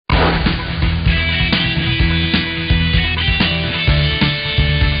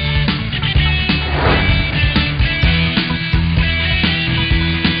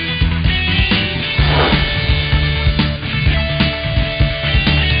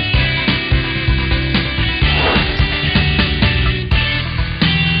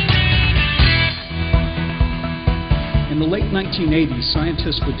1980s,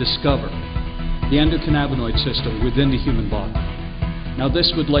 scientists would discover the endocannabinoid system within the human body. Now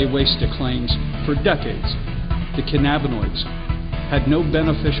this would lay waste to claims for decades. The cannabinoids had no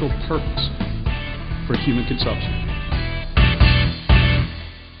beneficial purpose for human consumption.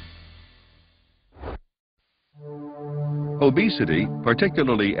 Obesity,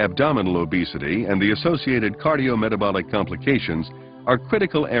 particularly abdominal obesity and the associated cardiometabolic complications, are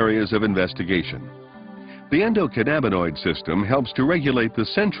critical areas of investigation. The endocannabinoid system helps to regulate the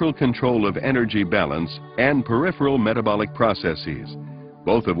central control of energy balance and peripheral metabolic processes,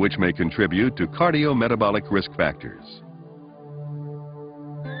 both of which may contribute to cardiometabolic risk factors.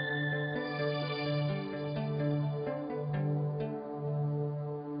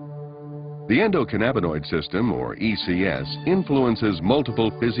 The endocannabinoid system, or ECS, influences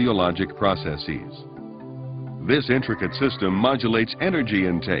multiple physiologic processes. This intricate system modulates energy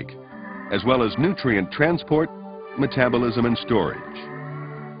intake, as well as nutrient transport, metabolism, and storage.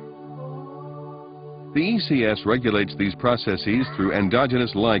 The ECS regulates these processes through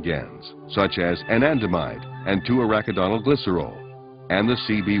endogenous ligands, such as anandamide and 2-arachidonylglycerol, and the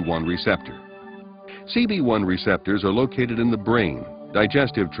CB1 receptor. CB1 receptors are located in the brain,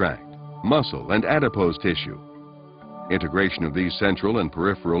 digestive tract, muscle, and adipose tissue. Integration of these central and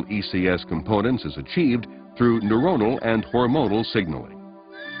peripheral ECS components is achieved through neuronal and hormonal signaling.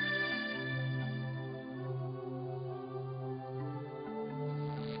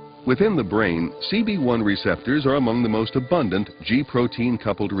 Within the brain, CB1 receptors are among the most abundant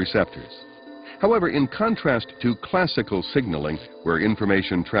G-protein-coupled receptors. However, in contrast to classical signaling, where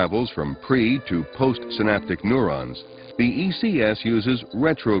information travels from pre- to post-synaptic neurons, the ECS uses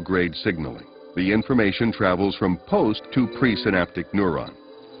retrograde signaling. The information travels from post- to presynaptic neuron.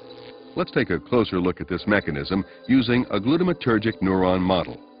 Let's take a closer look at this mechanism using a glutamatergic neuron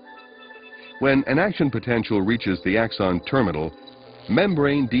model. When an action potential reaches the axon terminal,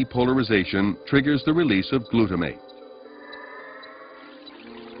 membrane depolarization triggers the release of glutamate.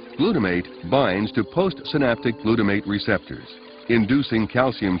 Glutamate binds to postsynaptic glutamate receptors, inducing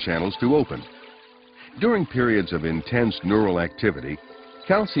calcium channels to open. During periods of intense neural activity,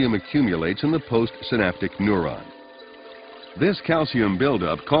 calcium accumulates in the postsynaptic neuron. This calcium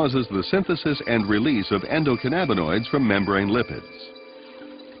buildup causes the synthesis and release of endocannabinoids from membrane lipids.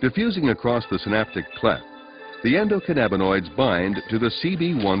 Diffusing across the synaptic cleft, the endocannabinoids bind to the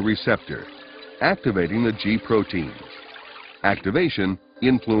CB1 receptor, activating the G proteins. Activation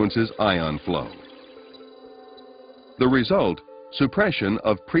influences ion flow. The result, suppression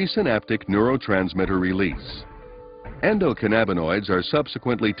of presynaptic neurotransmitter release. Endocannabinoids are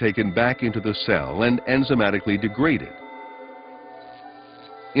subsequently taken back into the cell and enzymatically degraded.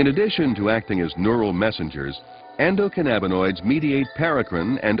 In addition to acting as neural messengers, endocannabinoids mediate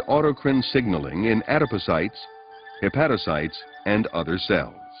paracrine and autocrine signaling in adipocytes, hepatocytes, and other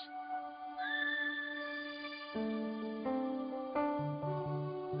cells.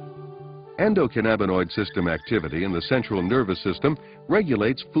 Endocannabinoid system activity in the central nervous system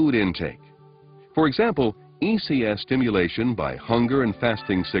regulates food intake. For example, ECS stimulation by hunger and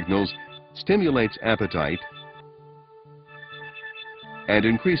fasting signals stimulates appetite and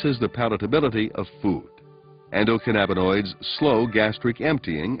increases the palatability of food. Endocannabinoids slow gastric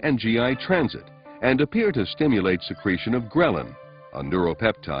emptying and GI transit and appear to stimulate secretion of ghrelin, a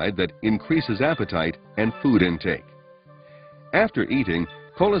neuropeptide that increases appetite and food intake. After eating,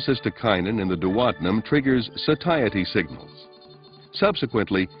 cholecystokinin in the duodenum triggers satiety signals.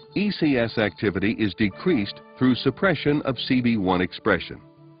 Subsequently, ECS activity is decreased through suppression of CB1 expression.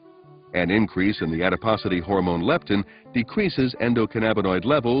 An increase in the adiposity hormone leptin decreases endocannabinoid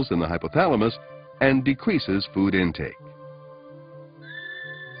levels in the hypothalamus and decreases food intake.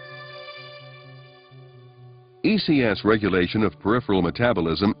 ECS regulation of peripheral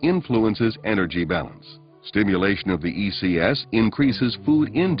metabolism influences energy balance. Stimulation of the ECS increases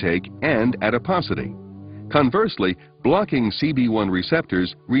food intake and adiposity. Conversely, blocking CB1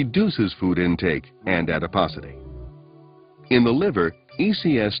 receptors reduces food intake and adiposity. In the liver,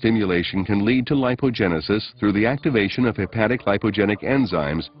 ECS stimulation can lead to lipogenesis through the activation of hepatic lipogenic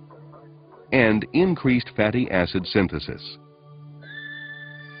enzymes and increased fatty acid synthesis.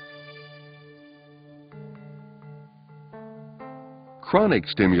 Chronic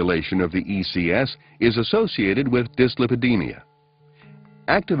stimulation of the ECS is associated with dyslipidemia.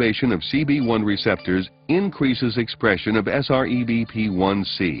 Activation of CB1 receptors increases expression of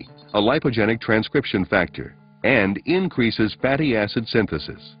SREBP1C, a lipogenic transcription factor, and increases fatty acid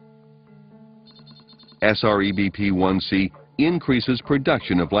synthesis. SREBP1C increases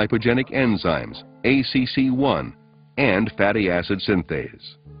production of lipogenic enzymes, ACC1, and fatty acid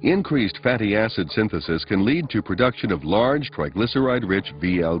synthase. Increased fatty acid synthesis can lead to production of large triglyceride-rich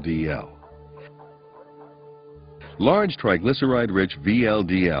VLDL. Large triglyceride-rich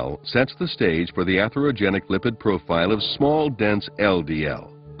VLDL sets the stage for the atherogenic lipid profile of small, dense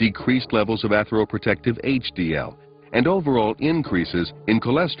LDL, decreased levels of atheroprotective HDL, and overall increases in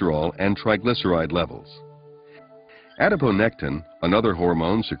cholesterol and triglyceride levels. Adiponectin, another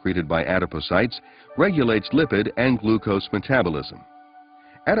hormone secreted by adipocytes, regulates lipid and glucose metabolism.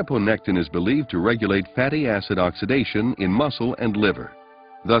 Adiponectin is believed to regulate fatty acid oxidation in muscle and liver,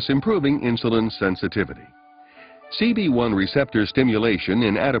 thus improving insulin sensitivity. CB1 receptor stimulation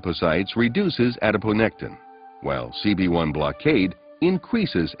in adipocytes reduces adiponectin, while CB1 blockade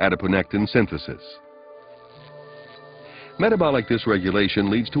increases adiponectin synthesis. Metabolic dysregulation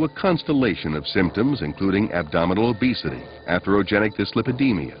leads to a constellation of symptoms including abdominal obesity, atherogenic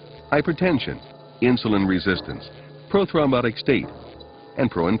dyslipidemia, hypertension, insulin resistance, prothrombotic state, and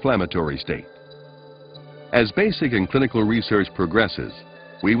pro-inflammatory state. As basic and clinical research progresses,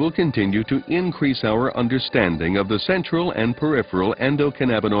 we will continue to increase our understanding of the central and peripheral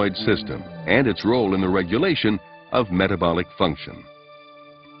endocannabinoid system and its role in the regulation of metabolic function.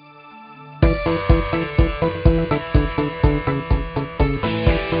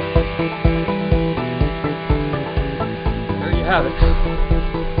 There you have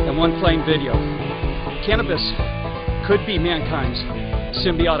it, in one plain video. Cannabis could be mankind's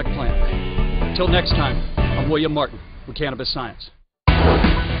symbiotic plant. Until next time, I'm William Martin with Cannabis Science.